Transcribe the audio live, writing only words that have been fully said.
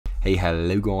Hey,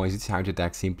 hello guys, it's How to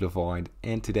Tech Simplified,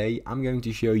 and today I'm going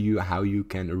to show you how you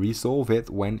can resolve it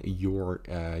when your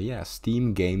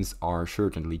Steam games are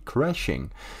certainly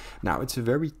crashing. Now, it's a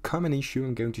very common issue.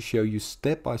 I'm going to show you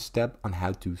step by step on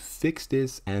how to fix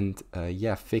this and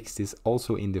fix this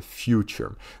also in the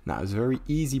future. Now, it's a very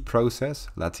easy process.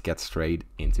 Let's get straight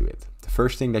into it. The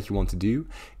first thing that you want to do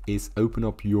is open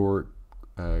up your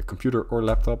computer or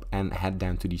laptop and head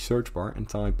down to the search bar and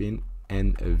type in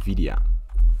NVIDIA.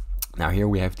 Now here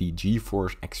we have the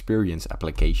GeForce Experience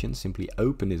application. Simply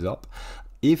open this up.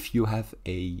 If you have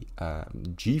a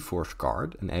GeForce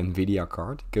card, an NVIDIA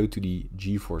card, go to the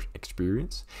GeForce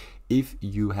Experience. If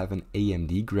you have an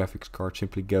AMD graphics card,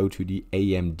 simply go to the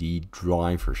AMD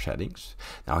driver settings.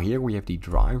 Now here we have the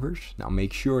drivers. Now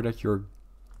make sure that your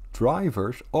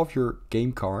drivers of your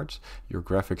game cards, your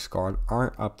graphics card,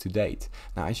 are up to date.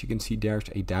 Now as you can see, there's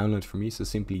a download for me, so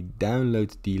simply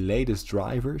download the latest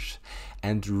drivers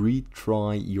and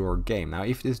retry your game. Now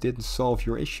if this didn't solve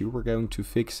your issue, we're going to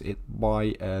fix it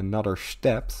by another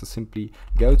step. So simply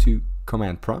go to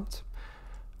command prompt,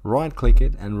 right click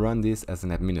it and run this as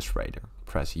an administrator.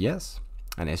 Press yes,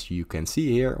 and as you can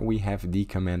see here, we have the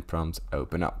command prompt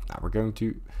open up. Now we're going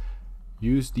to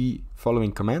use the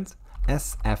following command: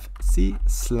 sfc/scan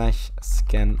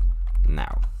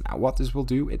now. Now what this will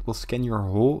do, it will scan your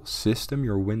whole system,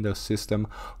 your Windows system,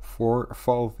 for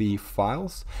faulty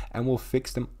files and will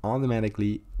fix them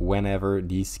automatically whenever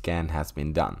the scan has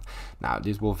been done. Now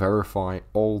this will verify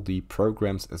all the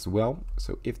programs as well,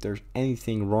 so if there's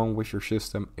anything wrong with your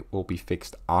system, it will be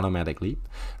fixed automatically.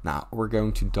 Now we're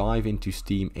going to dive into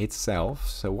Steam itself.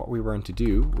 So what we're going to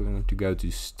do, we're going to go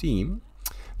to Steam.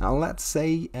 Now let's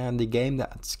say the game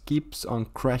that keeps on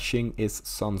crashing is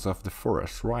Sons of the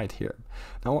Forest right here.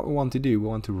 Now what we want to do, we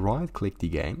want to right click the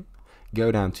game,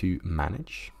 go down to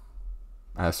manage,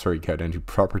 go down to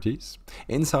properties.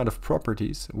 Inside of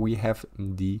properties we have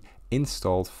the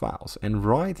installed files, and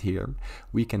right here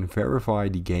we can verify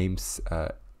the game's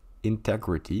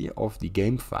integrity of the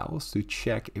game files to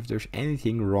check if there's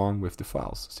anything wrong with the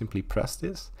files. Simply press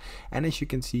this, and as you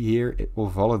can see here, it will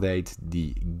validate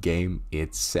the game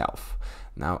itself.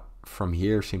 Now from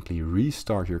here, simply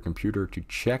restart your computer to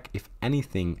check if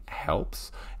anything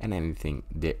helps and anything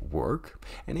did work.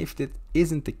 And if that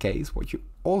isn't the case, what you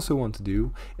also want to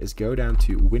do is go down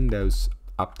to Windows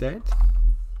Update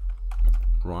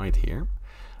right here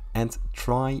and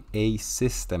try a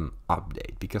system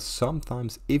update, because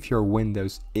sometimes if your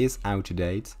Windows is out of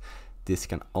date, this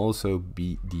can also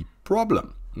be the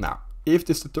problem. Now if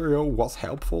this tutorial was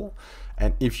helpful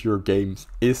and if your game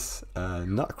is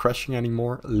not crashing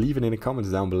anymore, leave it in the comments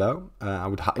down below. I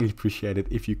would highly appreciate it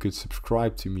if you could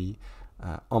subscribe to me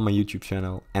on my YouTube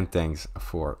channel, and thanks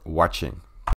for watching.